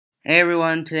Hey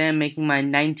everyone, today I'm making my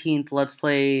 19th Let's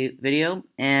Play video,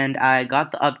 and I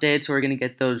got the update, so we're going to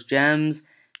get those gems.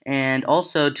 And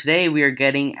also, today we are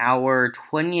getting our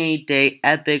 28-day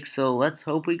epic, so let's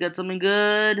hope we get something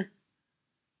good.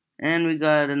 And we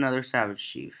got another Savage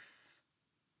Chief.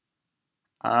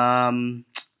 Well,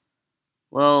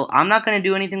 I'm not going to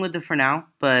do anything with it for now,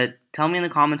 but tell me in the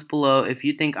comments below if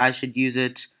you think I should use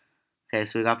it. Okay,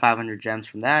 so we got 500 gems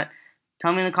from that.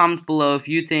 Tell me in the comments below if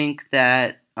you think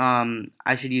that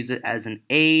I should use it as an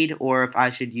aid or if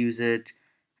I should use it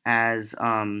as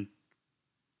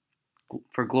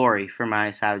for glory for my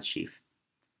Savage Chief.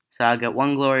 So I'll get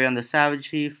 1 glory on the Savage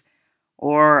Chief,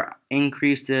 or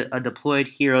increase a deployed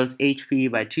hero's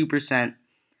HP by 2%,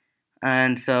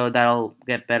 and so that'll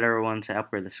get better once I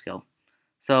upgrade the skill.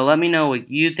 So let me know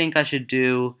what you think I should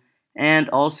do. And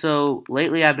also,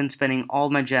 lately I've been spending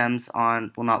all my gems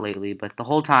on, well, not lately, but the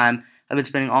whole time I've been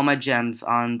spending all my gems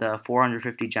on the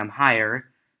 450 gem higher.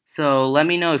 So let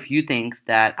me know if you think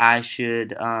that I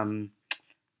should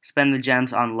spend the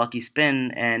gems on Lucky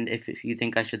Spin, and if you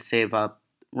think I should save up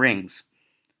rings.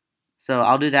 So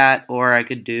I'll do that, or I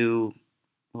could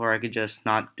just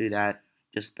not do that,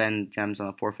 just spend gems on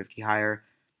the 450 higher,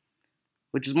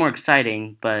 which is more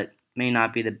exciting, but may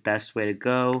not be the best way to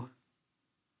go.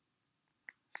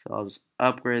 So I'll just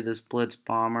upgrade this Blitz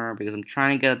Bomber because I'm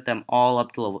trying to get them all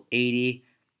up to level 80.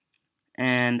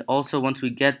 And also, once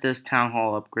we get this Town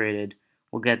Hall upgraded,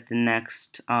 we'll get the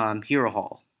next Hero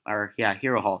Hall, where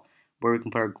we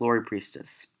can put our Glory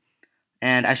Priestess.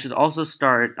 And I should also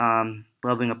start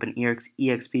leveling up an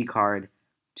EXP card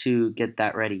to get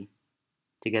that ready.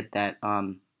 To get that,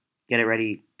 get it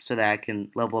ready so that I can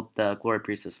level up the Glory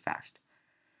Priestess fast.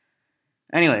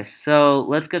 Anyways, so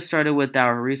let's get started with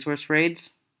our resource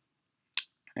raids.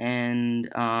 And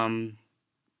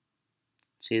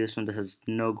see, this one has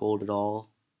no gold at all.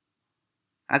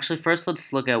 Actually, first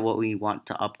let's look at what we want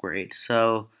to upgrade.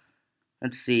 So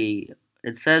let's see.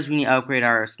 It says we need to upgrade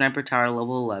our sniper tower to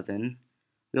level 11.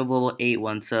 We have level 8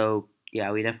 one, so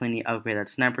yeah, we definitely need to upgrade that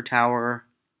sniper tower.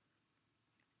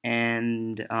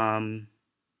 And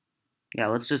yeah,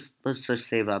 let's just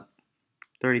save up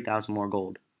 30,000 more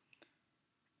gold.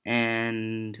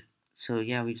 And so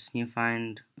yeah, we just need to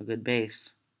find a good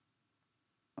base.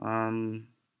 Let's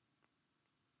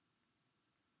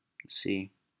see.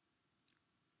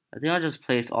 I think I'll just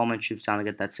place all my troops down to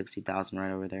get that 60,000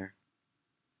 right over there.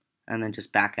 And then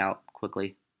just back out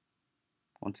quickly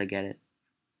once I get it.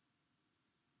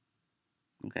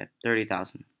 Okay,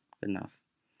 30,000. Good enough.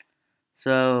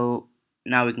 So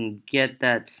now we can get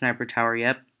that sniper tower.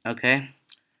 Yep, okay.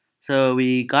 So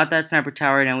we got that sniper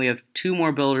tower. Now we have 2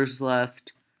 more builders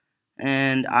left.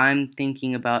 And I'm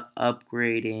thinking about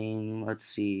upgrading. Let's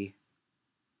see.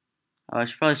 Oh, I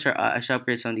should probably start. I should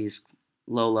upgrade some of these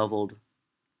low-leveled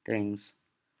things.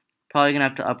 Probably gonna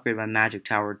have to upgrade my magic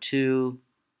tower too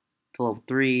to level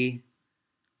 3.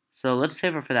 So let's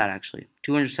save up for that actually.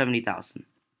 270,000.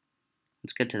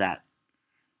 Let's get to that.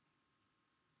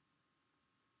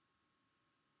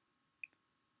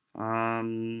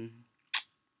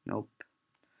 Nope.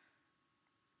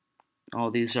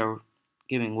 Oh, these are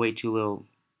giving way too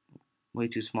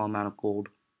small amount of gold.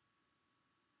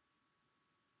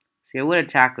 See, I would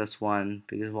attack this one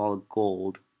because of all the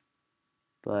gold,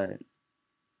 but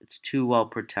it's too well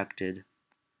protected.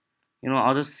 You know,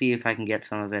 I'll just see if I can get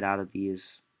some of it out of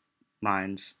these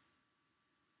mines.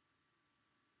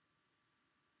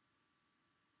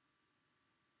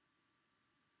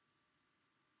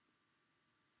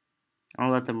 I'll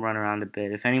let them run around a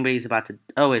bit. If anybody's about to...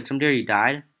 Oh, wait, somebody already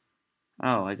died?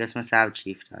 Oh, I guess my Savage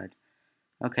Chief died.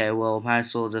 Okay, well, might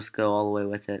as well just go all the way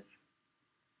with it.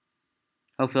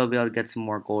 Hopefully I'll be able to get some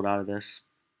more gold out of this.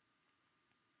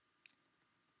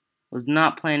 Was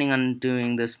not planning on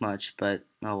doing this much, but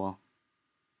oh well.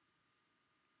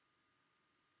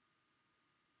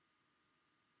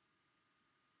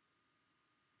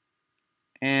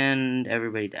 And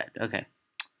everybody dead. Okay.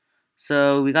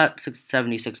 So we got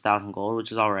 76,000 gold,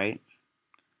 which is alright.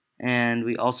 And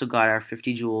we also got our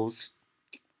 50 jewels.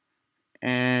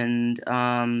 And,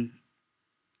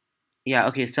 yeah,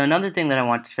 okay, so another thing that I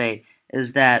want to say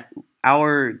is that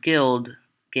our guild,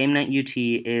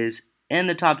 GameNutUT, is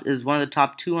one of the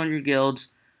top 200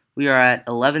 guilds. We are at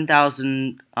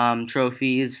 11,000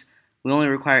 trophies. We only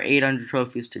require 800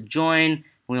 trophies to join.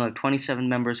 We only have 27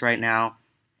 members right now.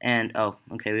 And, oh,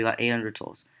 okay, we got 800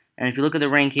 souls. And if you look at the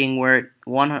ranking, we're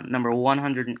at number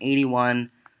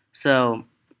 181. So,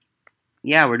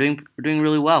 yeah, we're doing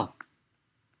really well.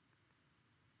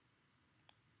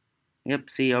 Yep,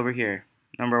 see over here.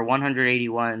 Number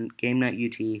 181,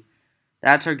 GameNutUT.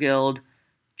 That's our guild.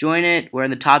 join it. We're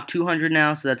in the top 200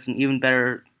 now, so that's an even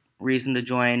better reason to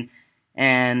join.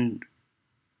 And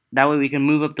that way we can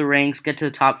move up the ranks, get to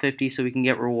the top 50 so we can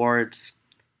get rewards.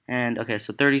 And okay,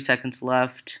 so 30 seconds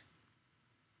left.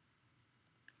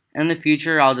 In the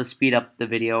future, I'll just speed up the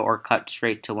video or cut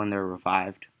straight to when they're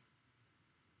revived.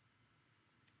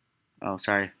 Oh,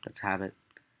 sorry, that's a habit.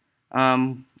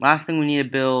 Last thing we need to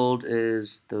build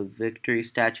is the victory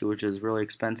statue, which is really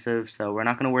expensive, so we're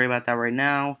not going to worry about that right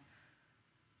now.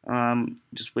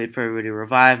 Just wait for everybody to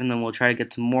revive, and then we'll try to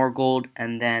get some more gold,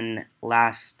 and then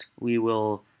last we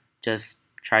will just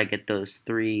try to get those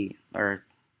 3, or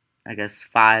I guess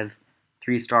 5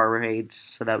 3-star raids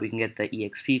so that we can get the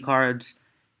EXP cards.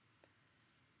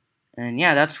 And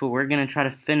yeah, that's what we're going to try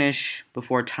to finish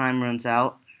before time runs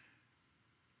out.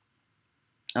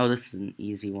 Oh, this is an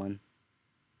easy one.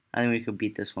 I think we could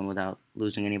beat this one without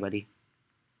losing anybody.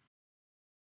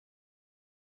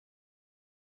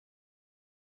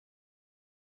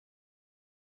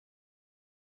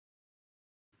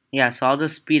 Yeah, so I'll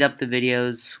just speed up the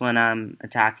videos when I'm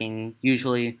attacking.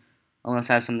 Usually, unless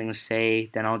I have something to say,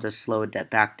 then I'll just slow it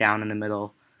back down in the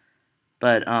middle.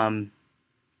 But,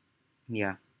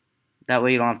 yeah. That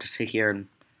way you don't have to sit here and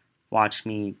watch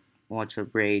a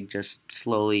raid just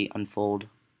slowly unfold.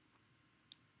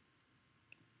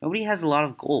 Nobody has a lot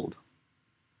of gold.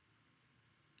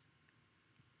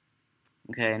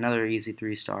 Okay, another easy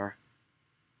 3-star.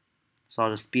 So I'll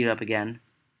just speed it up again.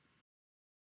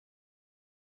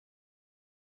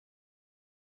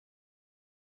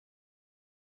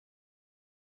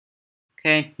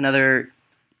 Okay, another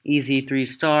easy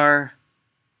 3-star.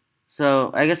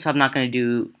 So I guess I'm not going to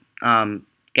do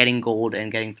getting gold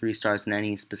and getting 3 stars in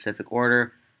any specific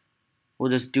order.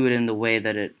 We'll just do it in the way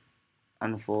that it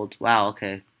unfolds. Wow,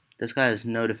 okay. This guy has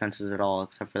no defenses at all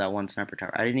except for that one sniper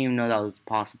tower. I didn't even know that was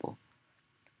possible.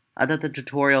 I thought the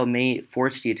tutorial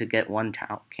forced you to get one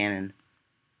cannon.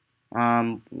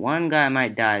 One guy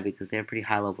might die because they have pretty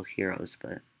high level heroes,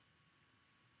 but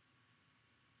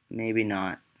maybe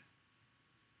not.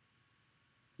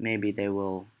 Maybe they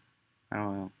will. I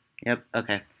don't know. Yep,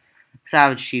 okay.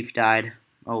 Savage Chief died.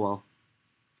 Oh well.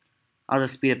 I'll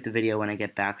just speed up the video when I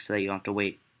get back so that you don't have to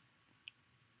wait.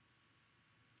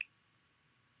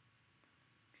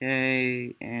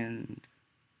 Okay, and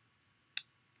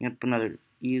yep, another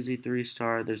easy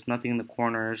 3-star. There's nothing in the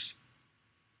corners.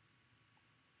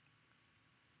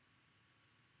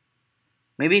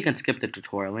 Maybe you can skip the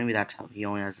tutorial. Maybe that's how he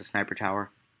only has the sniper tower.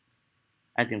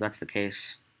 I think that's the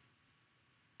case.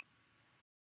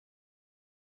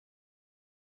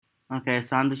 Okay,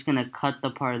 so I'm just gonna cut the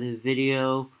part of the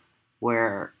video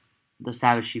where the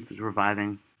Savage Chief was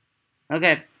reviving.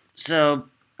 Okay, so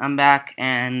I'm back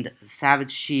and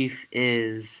Savage Chief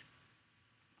is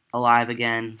alive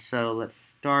again. So let's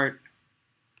start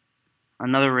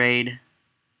another raid.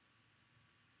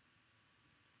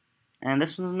 And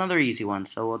this one's another easy one,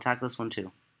 so we'll attack this one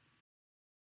too.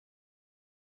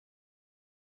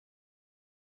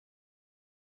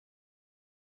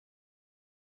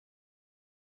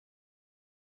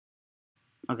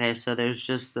 Okay, so there's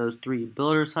just those 3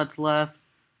 builders huts left,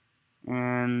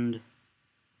 and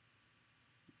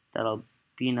that'll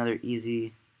be another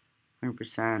easy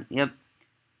 100%. Yep.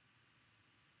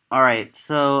 Alright,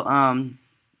 so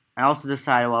I also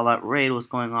decided while that raid was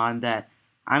going on that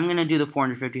I'm gonna do the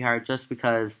 450 hire just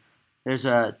because there's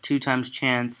a 2 times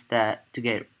chance that to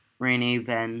get Rainy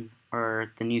Ven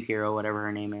or the new hero, whatever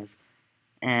her name is.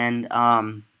 And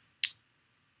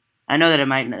I know that it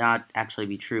might not actually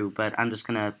be true, but I'm just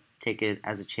gonna take it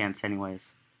as a chance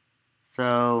anyways.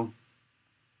 So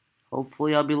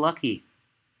hopefully I'll be lucky.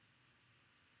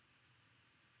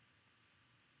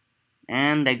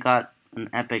 And I got an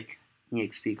epic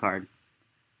EXP card.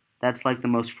 That's like the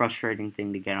most frustrating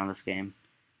thing to get on this game.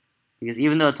 Because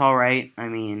even though it's alright, I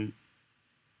mean,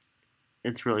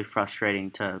 it's really frustrating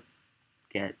to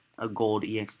get a gold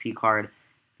EXP card.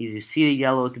 Because you see the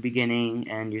yellow at the beginning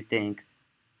and you think,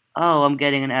 oh, I'm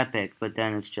getting an epic, but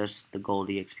then it's just the gold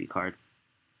EXP card.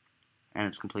 And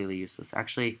it's completely useless.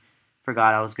 Actually,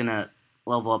 forgot I was gonna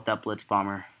level up that Blitz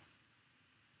Bomber.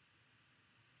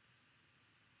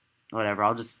 Whatever,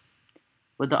 I'll just,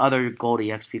 with the other gold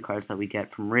EXP cards that we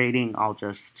get from raiding, I'll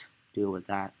just deal with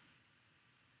that.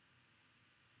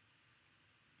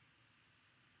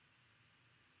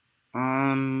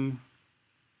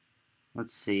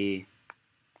 Let's see.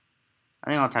 I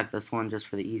think I'll attack this one just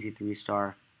for the easy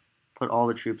 3-star. Put all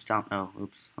the troops down. Oh,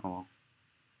 oops. Oh well.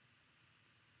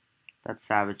 That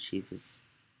Savage Chief is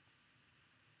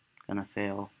gonna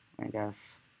fail, I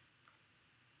guess.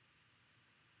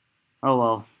 Oh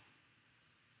well.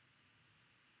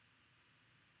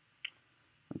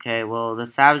 Okay, well, the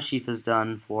Savage Chief is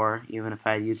done for, even if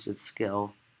I had used its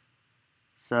skill.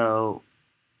 So,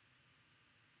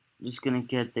 I'm just gonna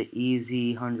get the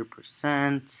easy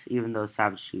 100%, even though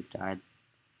Savage Chief died.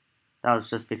 That was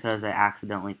just because I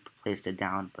accidentally placed it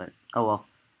down, but oh well.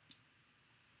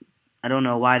 I don't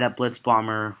know why that Blitz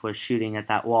Bomber was shooting at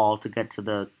that wall to get to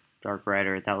the Dark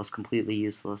Rider. That was completely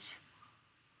useless.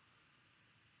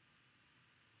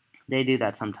 They do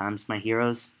that sometimes, my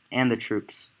heroes and the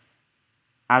troops.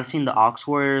 I've seen the Ox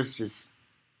Warriors just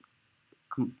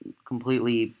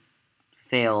completely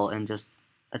fail and just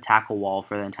attack a wall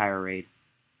for the entire raid.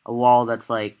 A wall that's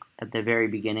like at the very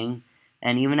beginning,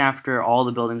 and even after all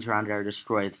the buildings around it are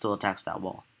destroyed, it still attacks that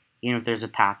wall, even if there's a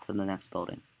path to the next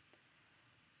building.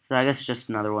 So I guess it's just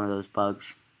another one of those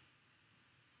bugs.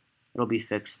 It'll be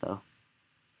fixed though.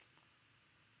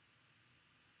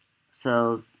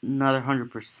 So another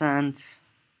 100%,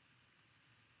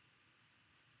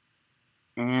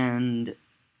 and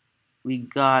we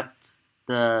got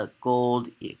the gold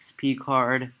EXP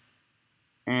card,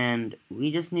 and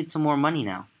we just need some more money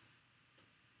now.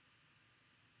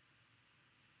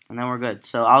 And then we're good.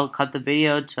 So I'll cut the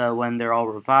video to when they're all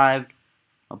revived.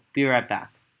 I'll be right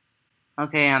back.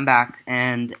 Okay, I'm back,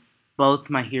 and both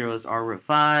my heroes are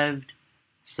revived.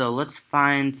 So let's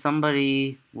find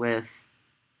somebody with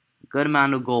a good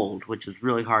amount of gold, which is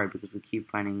really hard because we keep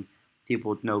finding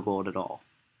people with no gold at all.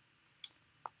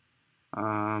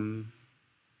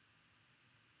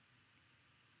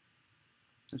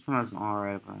 This one has an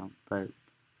alright amount, but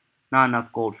not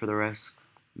enough gold for the risk.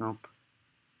 Nope.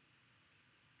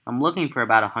 I'm looking for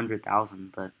about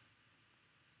 100,000, but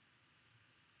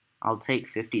I'll take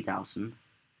 50,000.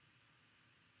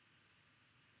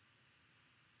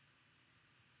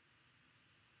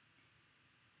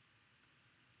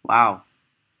 Wow,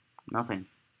 nothing.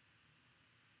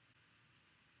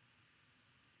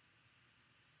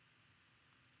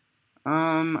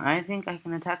 I think I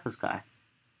can attack this guy.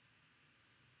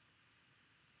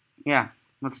 Yeah,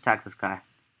 let's attack this guy.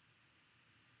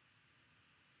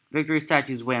 Victory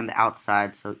statue's way on the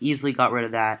outside, so easily got rid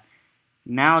of that.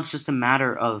 Now it's just a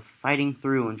matter of fighting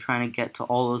through and trying to get to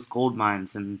all those gold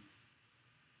mines and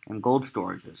gold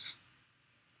storages.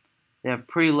 They have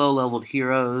pretty low-leveled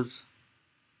heroes.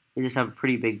 They just have a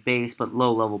pretty big base, but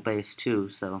low-level base too,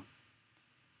 so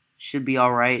should be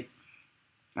alright,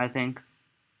 I think.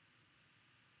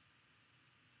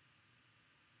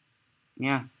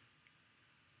 Yeah.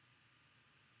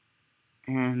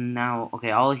 And now,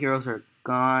 okay, all the heroes are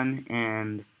gone,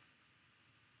 and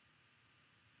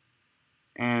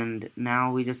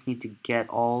now we just need to get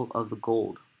all of the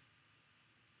gold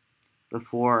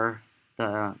before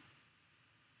the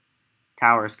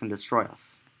towers can destroy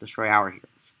us, destroy our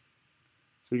heroes.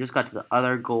 So we just got to the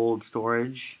other gold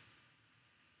storage,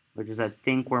 which is I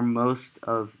think where most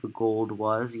of the gold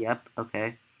was. Yep,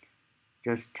 okay.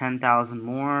 Just 10,000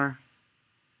 more.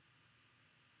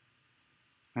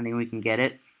 I think we can get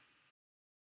it.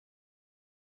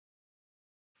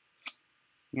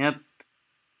 Yep.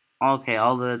 Okay,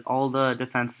 all the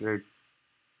defenses are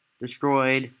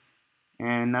destroyed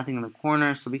and nothing in the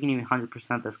corner, so we can even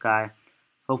 100% this guy.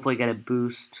 Hopefully get a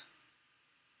boost.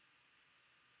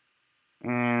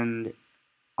 And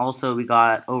also we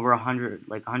got over 100,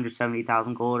 like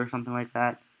 170,000 gold or something like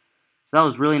that. So that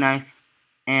was really nice.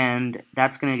 And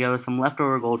that's going to give us some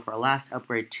leftover gold for our last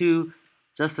upgrade too,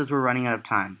 just as we're running out of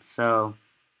time. So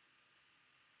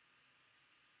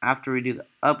after we do the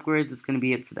upgrades, it's going to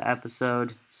be it for the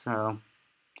episode. So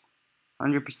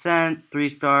 100%, 3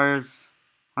 stars,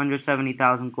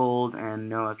 170,000 gold, and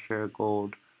no extra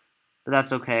gold. But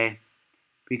that's okay.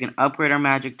 We can upgrade our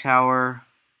magic tower,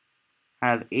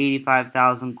 have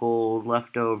 85,000 gold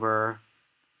left over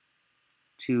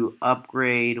to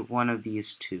upgrade one of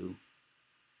these two.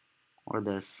 Or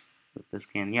this, if this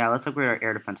can. Yeah, let's upgrade our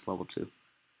air defense level 2.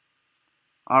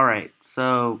 Alright,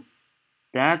 so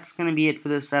that's going to be it for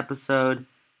this episode.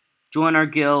 Join our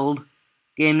guild,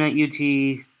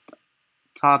 GameNutUT,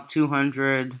 top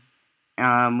 200.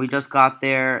 We just got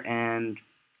there, and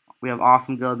we have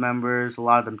awesome guild members. A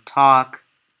lot of them talk,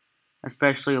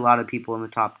 especially a lot of people in the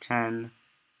top 10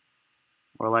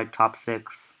 or like top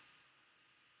 6.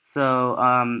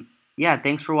 So, yeah,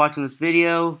 thanks for watching this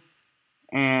video,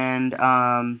 and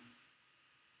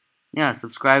yeah,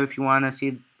 subscribe if you want to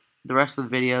see the rest of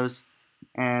the videos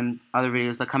and other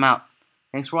videos that come out.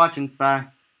 Thanks for watching. Bye.